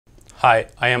Hi,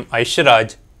 I am Ayushya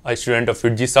Raj, a student of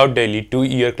FIITJEE South Delhi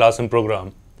 2-year classroom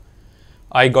program.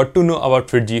 I got to know about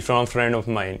FIITJEE from a friend of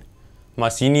mine. My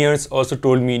seniors also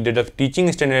told me that the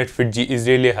teaching standard at FIITJEE is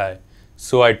really high,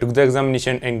 so I took the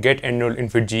examination and get enrolled in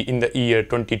FIITJEE in the year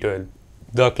 2012.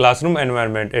 The classroom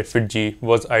environment at FIITJEE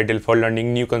was ideal for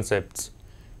learning new concepts.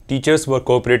 Teachers were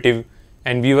cooperative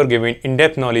and we were given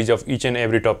in-depth knowledge of each and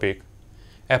every topic.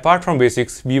 Apart from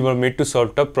basics, we were made to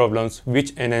solve tough problems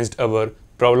which enhanced our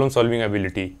problem-solving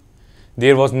ability.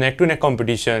 There was neck-to-neck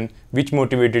competition which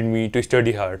motivated me to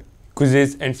study hard.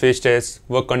 Quizzes and face tests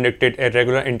were conducted at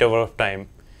regular intervals of time,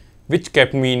 which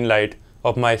kept me in light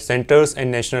of my centers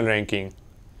and national ranking.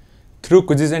 Through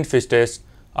quizzes and face tests,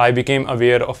 I became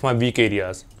aware of my weak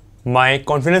areas. My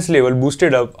confidence level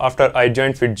boosted up after I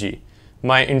joined FIITJEE.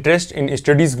 My interest in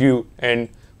studies grew and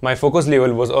my focus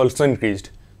level was also increased.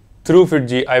 Through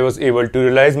FIITJEE, I was able to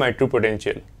realize my true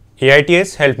potential.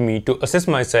 AITS helped me to assess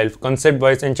myself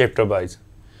concept-wise and chapter-wise.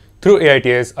 Through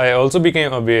AITS, I also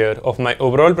became aware of my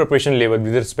overall preparation level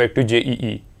with respect to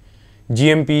JEE.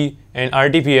 GMP and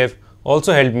RTPF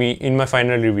also helped me in my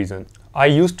final revision. I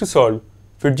used to solve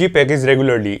FIITJEE package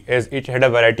regularly as it had a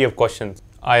variety of questions.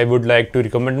 I would like to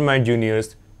recommend my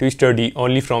juniors to study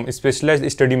only from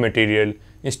specialized study material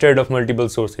instead of multiple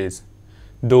sources.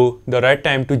 Though the right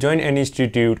time to join any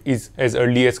institute is as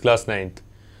early as class 9th,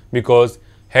 because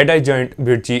had I joined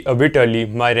FIITJEE a bit early,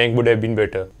 my rank would have been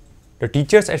better. The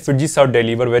teachers at FIITJEE South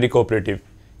Delhi were very cooperative.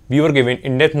 We were given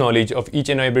in-depth knowledge of each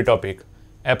and every topic.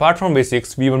 Apart from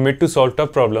basics, we were made to solve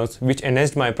tough problems which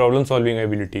enhanced my problem-solving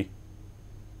ability.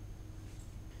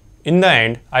 In the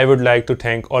end, I would like to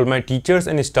thank all my teachers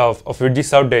and staff of FIITJEE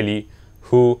South Delhi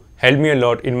who helped me a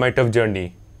lot in my tough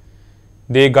journey.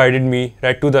 They guided me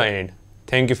right to the end.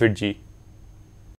 Thank you, FIITJEE.